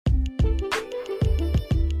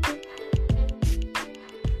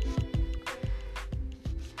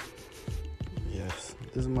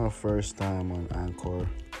This is my first time on Anchor,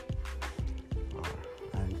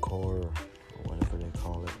 or whatever they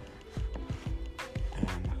call it.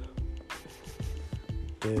 And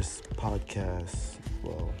this podcast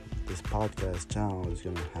channel is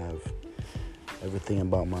gonna have everything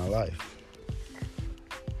about my life.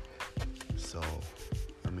 So,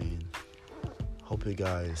 hope you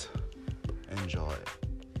guys enjoy it.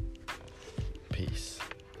 Peace.